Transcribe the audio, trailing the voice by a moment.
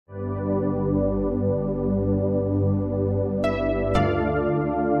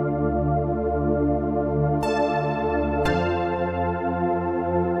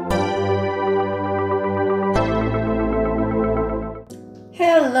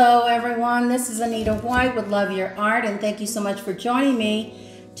Hello everyone, this is Anita White with Love Your Art, and thank you so much for joining me.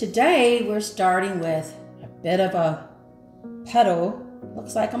 Today we're starting with a bit of a petal.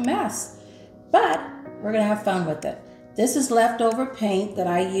 Looks like a mess, but we're gonna have fun with it. This is leftover paint that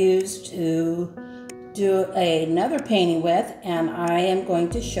I used to do another painting with, and I am going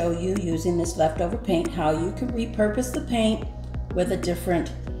to show you using this leftover paint how you can repurpose the paint with a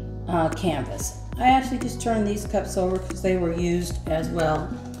different canvas. I actually just turned these cups over because they were used as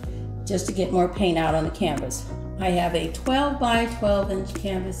well, just to get more paint out on the canvas. I have a 12 by 12 inch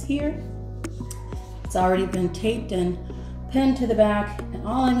canvas here. It's already been taped and pinned to the back, and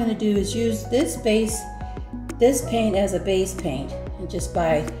all I'm going to do is use this paint as a base paint, and just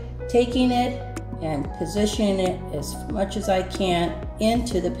by taking it and positioning it as much as I can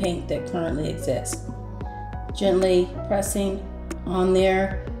into the paint that currently exists. Gently pressing on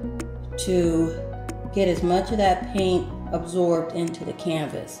there to get as much of that paint absorbed into the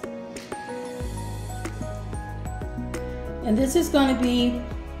canvas. And this is going to be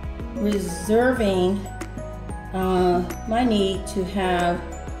reserving my need to have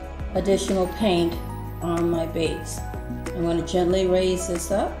additional paint on my base. I'm going to gently raise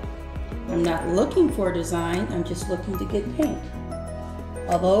this up. I'm not looking for a design, I'm just looking to get paint.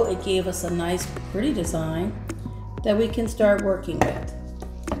 Although it gave us a nice pretty design that we can start working with.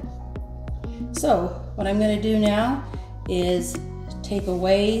 So what I'm going to do now is take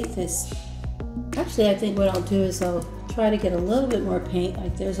away this. Actually, I think what I'll do is I'll try to get a little bit more paint.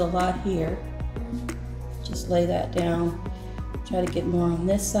 Like there's a lot here. Just lay that down. Try to get more on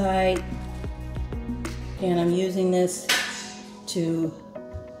this side. And I'm using this to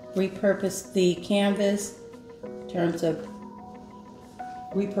repurpose the canvas in terms of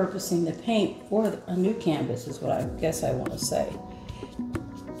repurposing the paint for a new canvas is what I guess I want to say.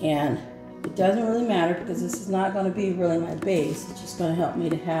 And it doesn't really matter because this is not going to be really my base. It's just going to help me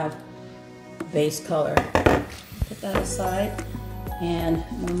to have a base color. Put that aside, and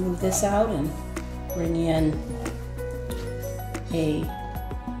I'm going to move this out and bring in a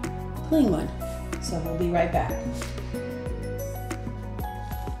clean one. So we'll be right back.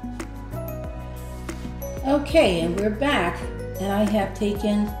 Okay, and we're back, and I have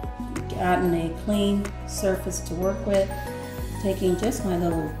gotten a clean surface to work with, taking just my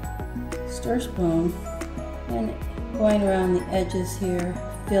little stir spoon and going around the edges here,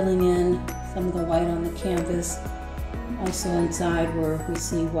 filling in some of the white on the canvas, also inside where we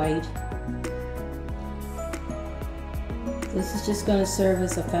see white. This is just going to serve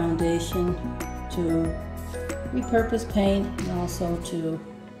as a foundation to repurpose paint and also to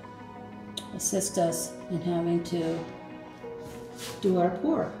assist us in having to do our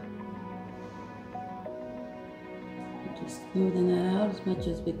pour. Just smoothing that out as much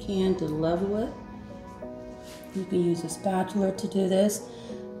as we can to level it. You can use a spatula to do this.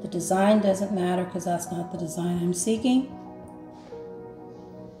 The design doesn't matter because that's not the design I'm seeking.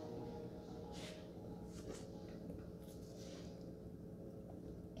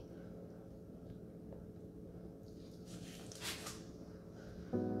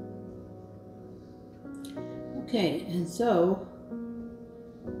 Okay, and so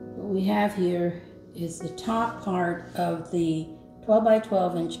what we have here is the top part of the 12 by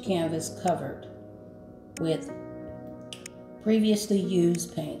 12 inch canvas covered with previously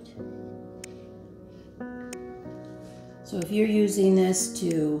used paint. So if you're using this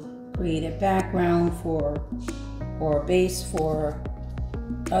to create a background or a base for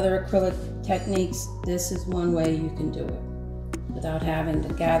other acrylic techniques, this is one way you can do it without having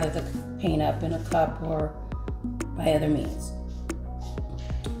to gather the paint up in a cup or by other means.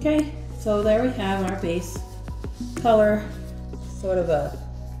 Okay, so there we have our base color, sort of a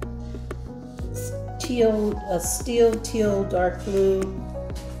steel teal dark blue,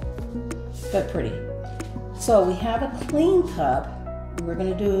 but pretty. So we have a clean cup, and we're going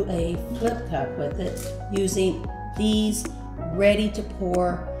to do a flip cup with it using these ready to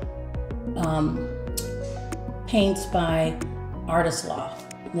pour paints by Artist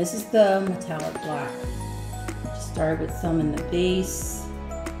Loft. This is the metallic black. Start with some in the base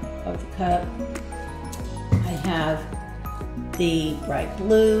of the cup. I have the bright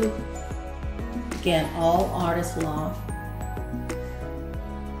blue, again all Artist Loft.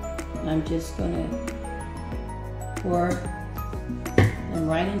 And I'm just going to pour them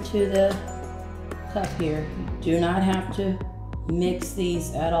right into the cup here. You do not have to mix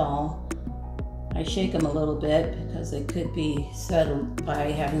these at all. I shake them a little bit because they could be settled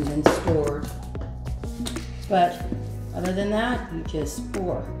by having been stored. But other than that, you just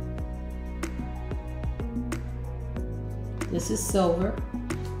pour. This is silver.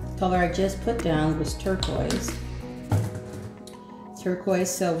 The color I just put down was turquoise. turquoise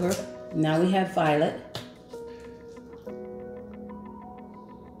silver. Now we have violet.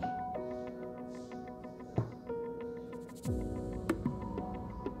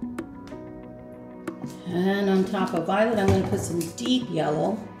 And on top of violet, I'm going to put some deep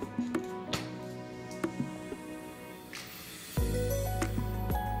yellow.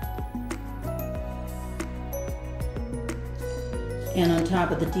 And on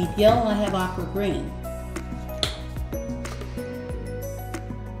top of the deep yellow, I have aqua green.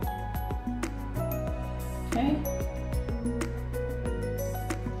 Okay.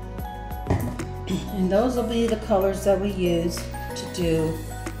 And those will be the colors that we use to do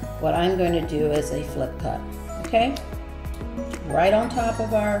what I'm going to do as a flip cut, okay? Right on top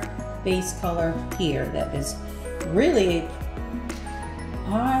of our base color here. That is really,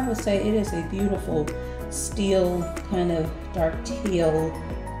 I would say it is a beautiful steel, kind of dark teal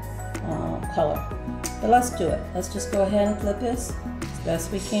color. But let's do it. Let's just go ahead and flip this as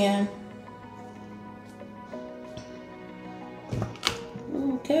best we can.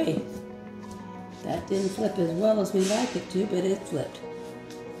 Okay. That didn't flip as well as we like it to, but it flipped.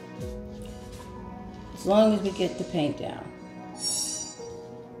 As long as we get the paint down.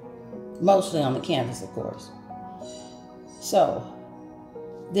 Mostly on the canvas, of course. So,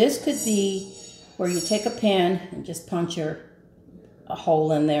 this could be where you take a pen and just punch a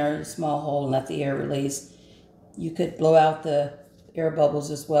hole in there, a small hole, and let the air release. You could blow out the air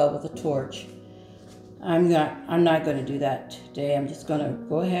bubbles as well with a torch. I'm not going to do that today. I'm just going to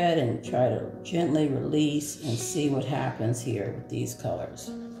go ahead and try to gently release and see what happens here with these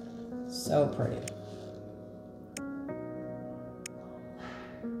colors. So pretty.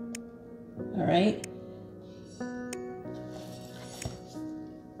 All right.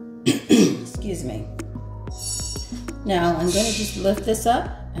 Excuse me. Now I'm going to just lift this up,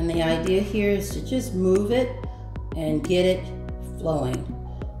 and the idea here is to just move it and get it flowing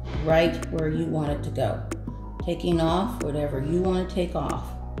right where you want it to go. Taking off whatever you want to take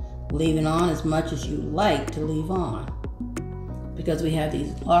off. Leaving on as much as you like to leave on. Because we have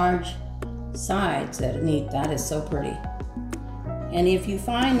these large sides that is so pretty. And if you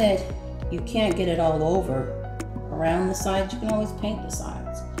find that you can't get it all over around the sides, you can always paint the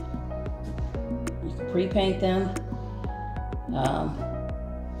sides. You can pre-paint them.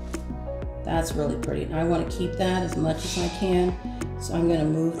 That's really pretty. And I want to keep that as much as I can. So I'm going to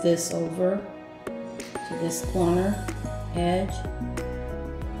move this over to this corner edge.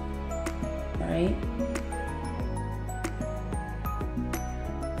 All right.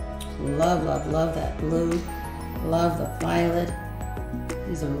 Love, love, love that blue. Love the violet.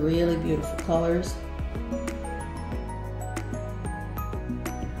 These are really beautiful colors.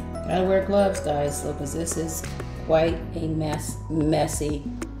 Gotta wear gloves, guys, because this is quite a messy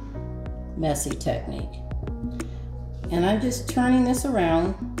technique. And I'm just turning this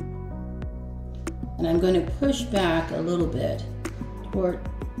around, and I'm going to push back a little bit toward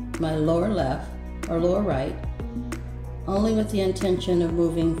my lower left or lower right, only with the intention of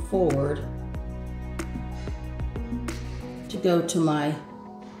moving forward to go to my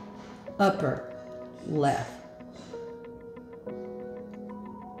upper left.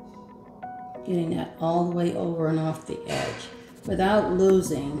 Getting that all the way over and off the edge without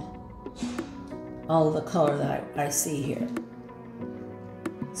losing all of the color that I see here.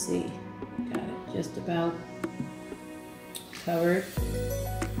 See, got it just about covered.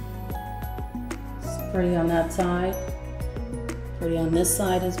 It's pretty on that side, pretty on this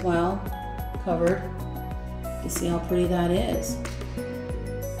side as well, covered. You see how pretty that is.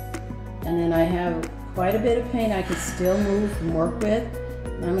 And then I have quite a bit of paint I can still move and work with.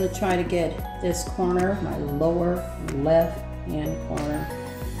 And I'm going to try to get this corner, my lower left hand corner,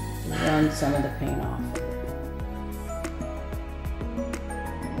 to run some of the paint off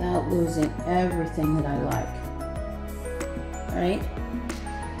without losing everything that I like. All right?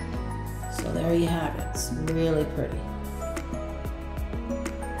 So there you have it. It's really pretty.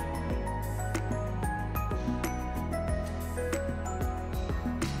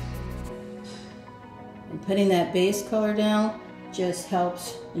 And putting that base color down just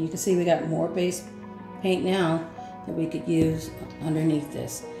helps. You can see we got more base paint now that we could use underneath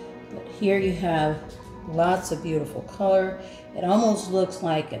this. But here you have lots of beautiful color. It almost looks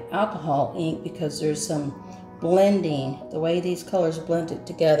like an alcohol ink because there's some blending. The way these colors blended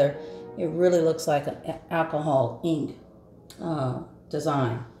together, it really looks like an alcohol ink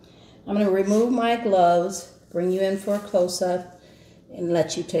design. I'm going to remove my gloves, bring you in for a close-up, and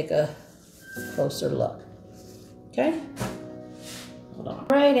let you take a closer look. Okay? Hold on. All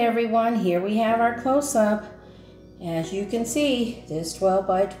right, everyone, here we have our close-up. As you can see, this 12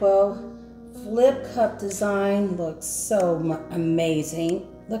 by 12 flip cup design looks so amazing.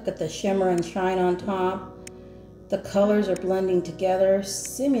 Look at the shimmer and shine on top. The colors are blending together,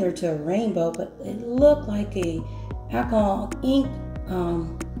 similar to a rainbow, but it looked like a alcohol ink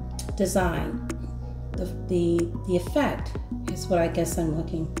design. The effect is what I guess I'm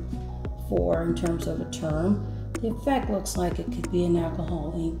looking for in terms of a term. The effect looks like it could be an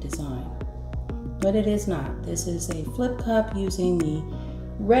alcohol ink design, but it is not. This is a flip cup using the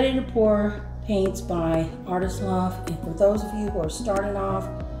ready to pour paints by Artist Loft. And for those of you who are starting off,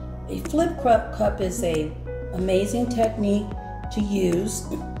 a flip cup is a amazing technique to use.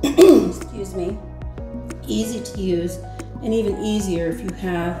 Excuse me. Easy to use, and even easier if you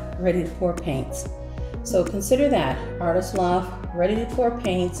have ready to pour paints. So consider that, Artist Loft ready to pour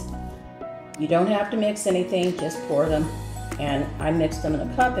paints. You don't have to mix anything, just pour them. And I mixed them in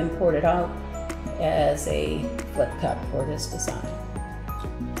a cup and poured it out as a flip cup for this design.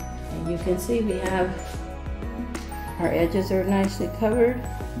 And you can see we have our edges are nicely covered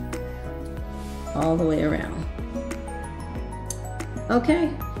all the way around.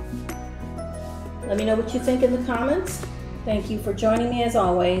 Okay, let me know what you think in the comments. Thank you for joining me as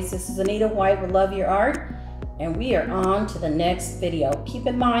always. This is Anita White with Love Your Art, and we are on to the next video. Keep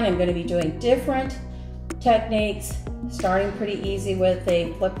in mind, I'm going to be doing different techniques, starting pretty easy with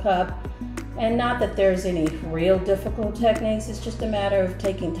a flip cup. And not that there's any real difficult techniques, it's just a matter of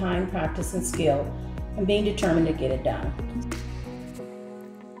taking time, practice, and skill, and being determined to get it done.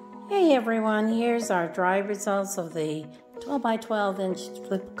 Hey everyone, here's our dry results of the 12 by 12 inch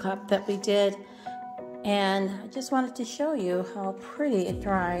flip cup that we did. And I just wanted to show you how pretty it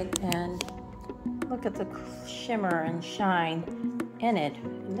dried, and look at the shimmer and shine in it.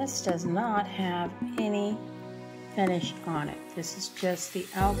 And this does not have any finish on it. This is just the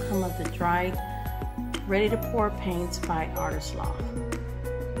outcome of the dried, ready to pour paints by Artist Loft.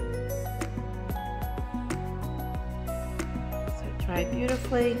 So it dried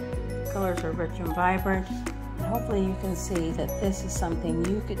beautifully, the colors are rich and vibrant, and hopefully you can see that this is something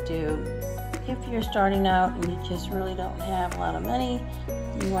you could do if you're starting out and you just really don't have a lot of money,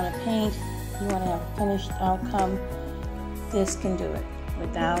 you want to paint, you want to have a finished outcome. This can do it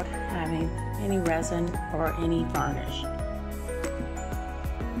without having any resin or any varnish.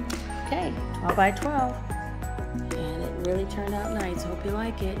 Okay, 12 by 12, and it really turned out nice. Hope you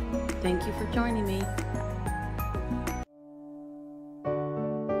like it. Thank you for joining me.